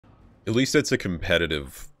At least it's a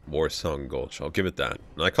competitive Warsong Gulch. I'll give it that.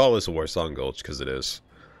 And I call this a Warsong Gulch because it is.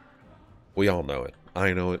 We all know it.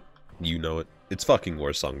 I know it. You know it. It's fucking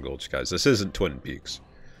Warsong Gulch, guys. This isn't Twin Peaks.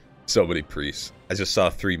 So many priests. I just saw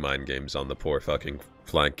 3 mind games on the poor fucking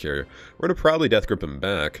flag carrier. We're gonna probably death grip him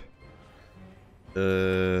back.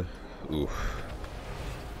 Ooh.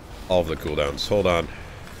 All of the cooldowns. Hold on.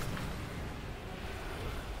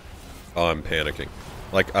 Oh, I'm panicking.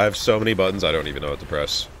 Like, I have so many buttons, I don't even know what to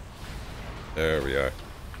press. There we are.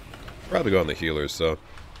 Probably go on the healers, though.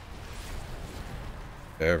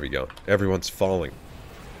 There we go. Everyone's falling.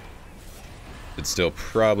 Could still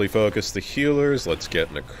probably focus the healers. Let's get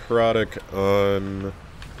necrotic on.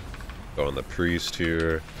 Go on the priest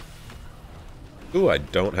here. Ooh, I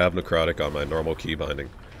don't have necrotic on my normal key binding.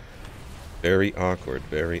 Very awkward,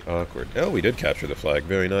 very awkward. Oh, we did capture the flag.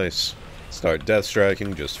 Very nice. Start death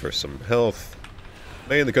striking just for some health.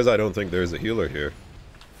 Mainly because I don't think there's a healer here.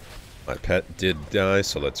 My pet did die,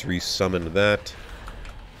 so let's resummon that.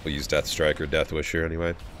 We'll use Death Strike or Death Wish here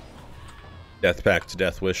anyway. Death Pact,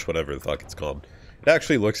 Death Wish, whatever the fuck it's called. It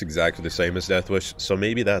actually looks exactly the same as Death Wish, so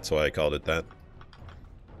maybe that's why I called it that.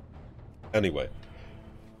 Anyway.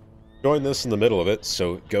 Join this in the middle of it,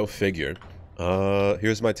 so go figure.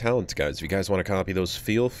 Here's my talents, guys. If you guys want to copy those,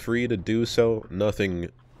 feel free to do so. Nothing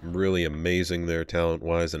really amazing there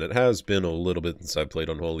talent-wise, and it has been a little bit since I played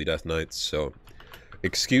Unholy Death Knights, so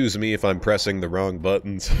excuse me if I'm pressing the wrong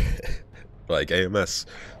buttons, like AMS,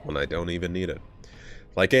 when I don't even need it.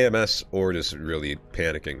 Like AMS, or just really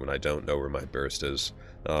panicking when I don't know where my burst is.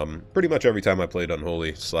 Pretty much every time I played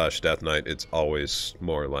Unholy / Death Knight, it's always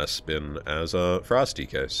more or less been as a Frosty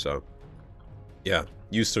case, so yeah,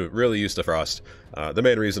 really used to Frost. The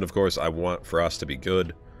main reason, of course, I want Frost to be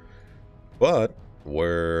good, but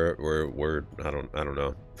I don't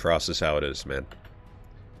know. Frost is how it is, man.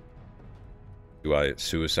 Do I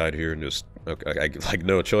suicide here and just... Okay, like,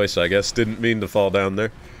 no choice, I guess. Didn't mean to fall down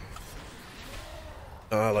there.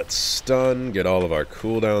 Let's stun, get all of our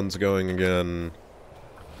cooldowns going again.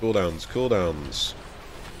 Cooldowns, cooldowns.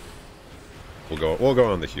 We'll go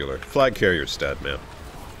on the healer. Flag carrier's dead, man.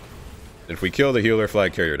 If we kill the healer,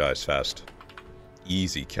 flag carrier dies fast.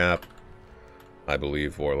 Easy cap. I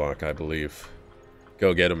believe, Warlock, I believe.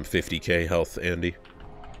 Go get him 50k health, Andy.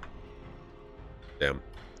 Damn.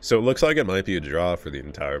 So it looks like it might be a draw for the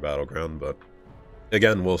entire battleground, but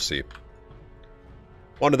again, we'll see.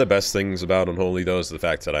 One of the best things about Unholy, though, is the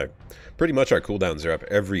fact that pretty much our cooldowns are up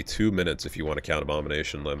every 2 minutes if you want to count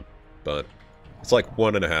Abomination Limb, but it's like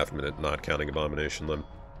 1.5 minutes not counting Abomination Limb.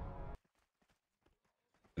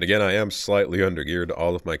 And again, I am slightly undergeared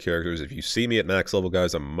all of my characters. If you see me at max level,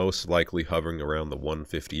 guys, I'm most likely hovering around the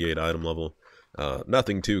 158 item level.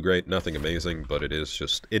 Nothing too great, nothing amazing, but it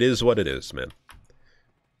is what it is, man.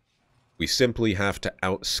 We simply have to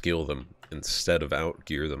outskill them instead of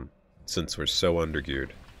outgear them, since we're so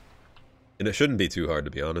undergeared. And it shouldn't be too hard,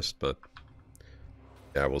 to be honest, but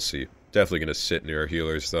yeah, we'll see. Definitely gonna sit near our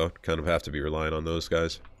healers, though. Kind of have to be relying on those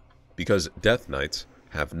guys. Because Death Knights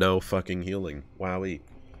have no fucking healing. Wowee.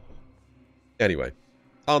 Anyway,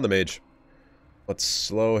 on the mage. Let's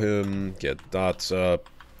slow him, get dots up,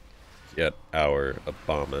 get our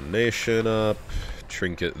abomination up,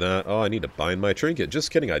 trinket that. Oh, I need to bind my trinket.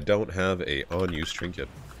 Just kidding, I don't have a on-use trinket.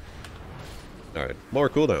 Alright, more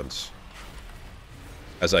cooldowns.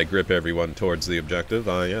 As I grip everyone towards the objective,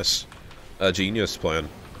 yes. A genius plan.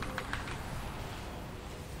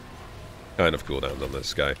 Kind of cooldowns on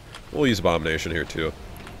this guy. We'll use abomination here too.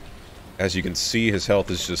 As you can see, his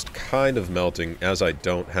health is just kind of melting as I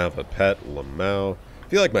don't have a pet, Lamau. I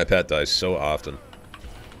feel like my pet dies so often.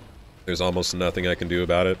 There's almost nothing I can do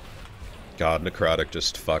about it. God, necrotic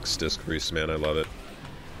just fucks disc priest, man, I love it.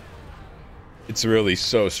 It's really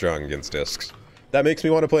so strong against discs. That makes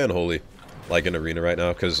me want to play Unholy, like in Arena right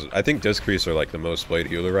now, because I think disc priests are like the most played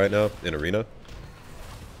healer right now in Arena.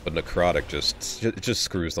 But necrotic just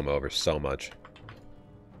screws them over so much.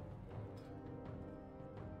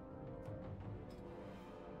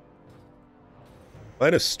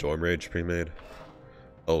 Minus stormrage pre-made.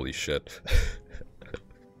 Holy shit.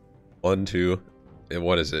 1, 2, and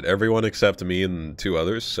what is it? Everyone except me and 2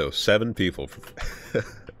 others, so 7 people.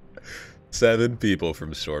 7 people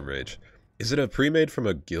from stormrage. Is it a pre-made from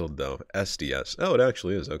a guild, though? SDS. Oh, it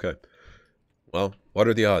actually is, okay. Well, what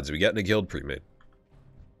are the odds? We get in a guild pre-made.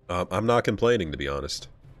 I'm not complaining, to be honest.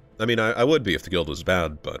 I mean, I would be if the guild was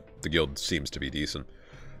bad, but the guild seems to be decent.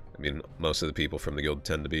 I mean, most of the people from the guild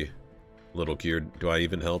tend to be a little geared. Do I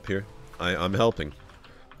even help here? I'm helping.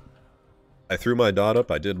 I threw my dot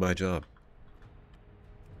up, I did my job.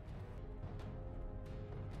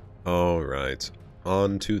 Alright,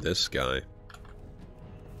 on to this guy.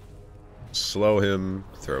 slow him,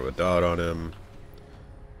 throw a dot on him.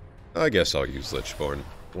 I guess I'll use Lichborn.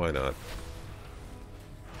 Why not?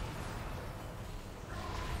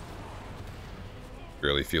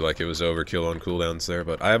 Really feel like it was overkill on cooldowns there,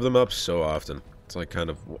 but I have them up so often. It's like kind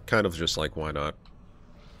of just like, why not?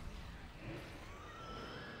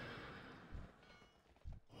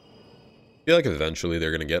 I feel like eventually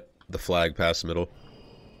they're gonna get the flag past middle.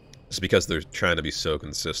 Just because they're trying to be so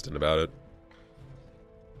consistent about it.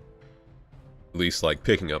 At least, like,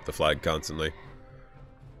 picking up the flag constantly.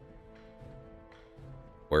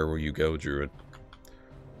 Where will you go, Druid?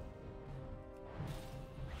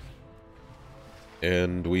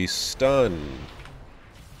 And we stun.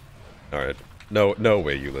 Alright. No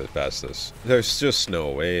way you live past this. There's just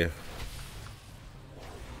no way.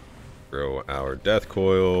 Throw our Death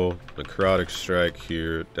Coil. Necrotic Strike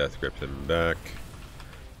here. Death Grip him back.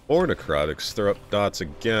 Or Necrotics. Throw up dots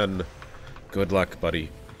again. Good luck, buddy.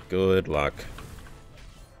 Good luck.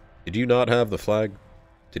 Did you not have the flag?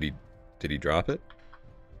 Did he drop it?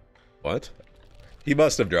 What? He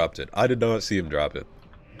must have dropped it. I did not see him drop it.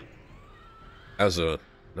 No,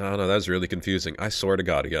 that was really confusing. I swear to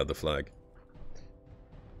God he had the flag.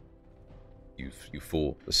 You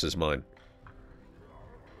fool. This is mine.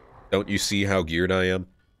 Don't you see how geared I am?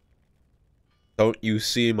 Don't you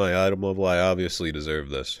see my item level? I obviously deserve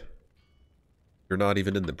this. You're not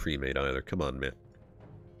even in the pre-made either. Come on, man.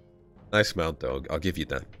 Nice mount, though. I'll give you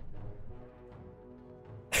that.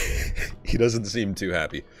 He doesn't seem too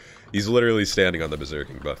happy. He's literally standing on the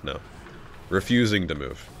berserking buff now. Refusing to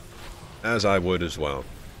move. As I would as well.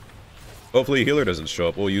 Hopefully healer doesn't show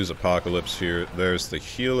up. We'll use Apocalypse here. There's the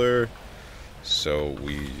healer. So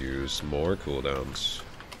we use more cooldowns.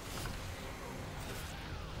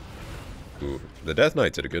 Ooh, the Death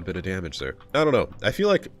Knight did a good bit of damage there. I don't know. I feel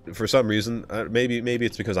like, for some reason, maybe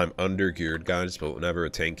it's because I'm under-geared, guys, but whenever a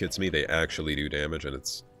tank hits me, they actually do damage, and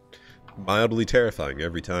it's mildly terrifying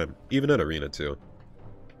every time. Even in Arena, too.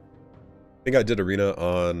 I think I did Arena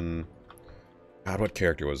on... God, what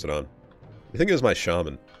character was it on? I think it was my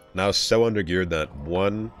Shaman. And I was so under-geared that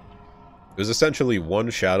it was essentially one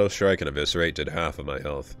Shadow Strike and Eviscerate did half of my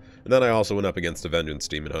health. And then I also went up against a Vengeance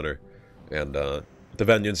Demon Hunter. And, the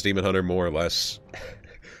Vengeance Demon Hunter more or less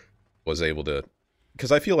was able to...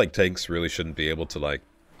 Because I feel like tanks really shouldn't be able to, like...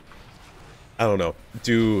 I don't know.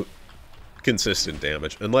 Do consistent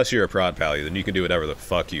damage. Unless you're a prod pally, then you can do whatever the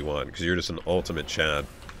fuck you want. Because you're just an ultimate Chad.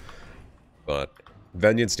 But...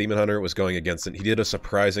 Vengeance Demon Hunter was going against it. He did a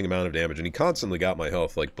surprising amount of damage, and he constantly got my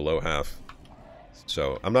health, like, below half.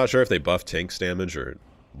 So, I'm not sure if they buffed tanks damage or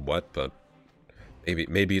what, but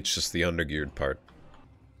maybe it's just the under-geared part.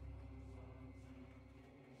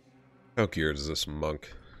 How geared is this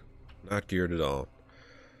monk? Not geared at all.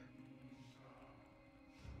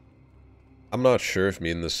 I'm not sure if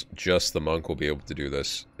me and just the monk will be able to do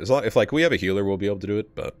this. If, like, we have a healer, we'll be able to do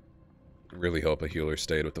it, but I really hope a healer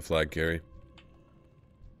stayed with the flag carry.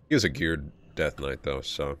 He was a geared Death Knight, though,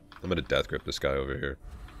 so I'm gonna Death Grip this guy over here.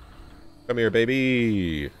 Come here,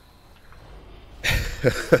 baby!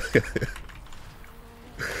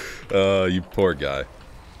 You poor guy.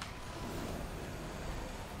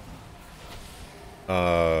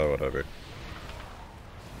 Whatever.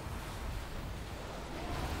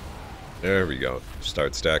 There we go.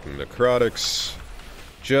 Start stacking Necrotics.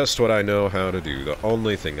 Just what I know how to do. The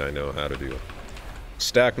only thing I know how to do.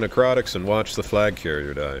 Stack Necrotics and watch the flag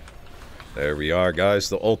carrier die. There we are, guys.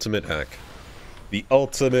 The ultimate hack. The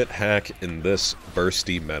ultimate hack in this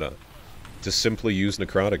bursty meta. To simply use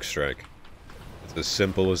Necrotic Strike. It's as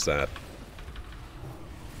simple as that.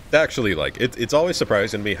 Actually, like, it's always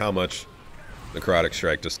surprising to me how much Necrotic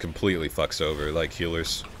Strike just completely fucks over, like,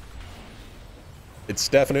 healers. It's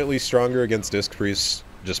definitely stronger against Disc Priests,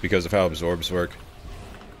 just because of how absorbs work.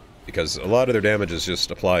 Because a lot of their damage is just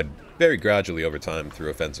applied very gradually over time through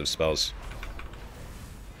offensive spells.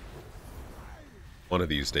 One of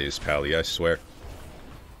these days, Pally, I swear.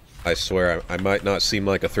 I swear, I might not seem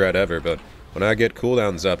like a threat ever, but when I get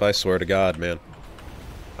cooldowns up, I swear to God, man.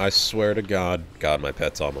 I swear to God. God, my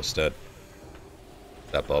pet's almost dead.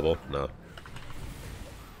 That bubble? No.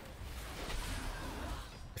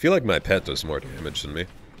 I feel like my pet does more damage than me.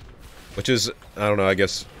 Which is, I don't know, I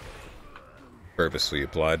guess... purposely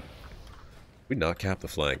applied. We not cap the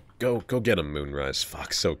flag. Go get him, Moonrise.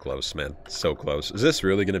 Fuck, so close, man. So close. Is this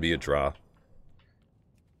really gonna be a draw?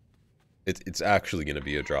 It's actually gonna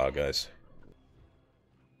be a draw, guys.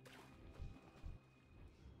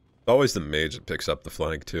 It's always the mage that picks up the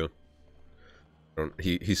flag, too.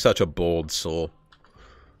 He's such a bold soul.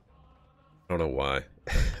 I don't know why.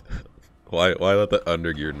 Why let the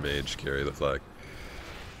undergeared mage carry the flag?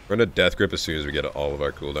 We're gonna Death Grip as soon as we get all of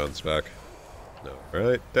our cooldowns back.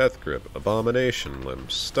 Alright, Death Grip, Abomination Limb,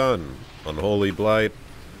 Stun, Unholy Blight.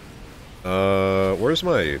 Where's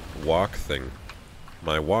my walk thing?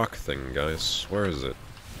 My walk thing, guys. Where is it?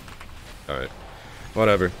 Alright.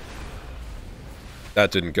 Whatever.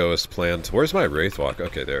 That didn't go as planned. Where's my Wraithwalk?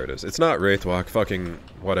 Okay, there it is. It's not Wraithwalk, fucking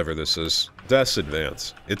whatever this is. Death's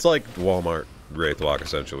Advance. It's like Walmart Wraithwalk,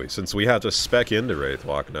 essentially, since we have to spec into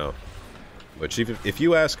Wraithwalk now. Which, if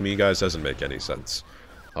you ask me, guys, doesn't make any sense.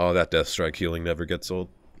 Oh, that Death Strike healing never gets old.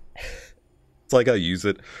 It's like I use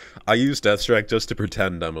it. I use Death Strike just to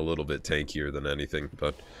pretend I'm a little bit tankier than anything,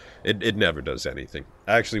 but it never does anything.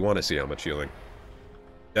 I actually want to see how much healing.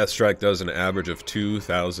 Death Strike does an average of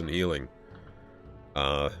 2,000 healing.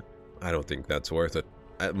 I don't think that's worth it.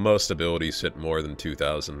 Most abilities hit more than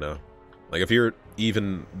 2,000 now. Like, if you're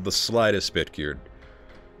even the slightest bit geared,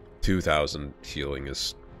 2,000 healing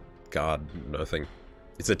is, god, nothing.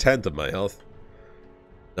 It's a tenth of my health.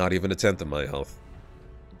 Not even a tenth of my health.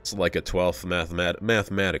 It's like a 12th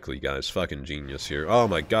mathematically, guys. Fucking genius here. Oh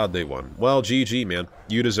my god, they won. Well, GG, man.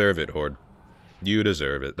 You deserve it, Horde. You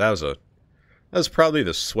deserve it. That was probably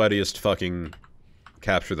the sweatiest fucking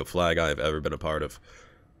capture the flag I've ever been a part of.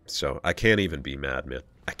 So, I can't even be mad, man.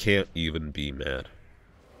 I can't even be mad.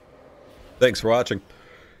 Thanks for watching.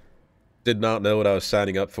 Did not know what I was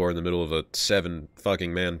signing up for in the middle of a 7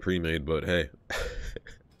 fucking man pre-made, but hey.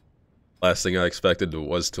 Last thing I expected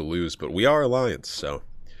was to lose, but we are Alliance, so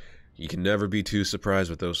you can never be too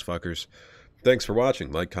surprised with those fuckers. Thanks for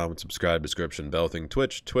watching. Like, comment, subscribe, description, bell thing,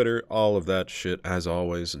 Twitch, Twitter, all of that shit. As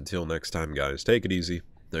always, until next time, guys, take it easy.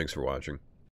 Thanks for watching.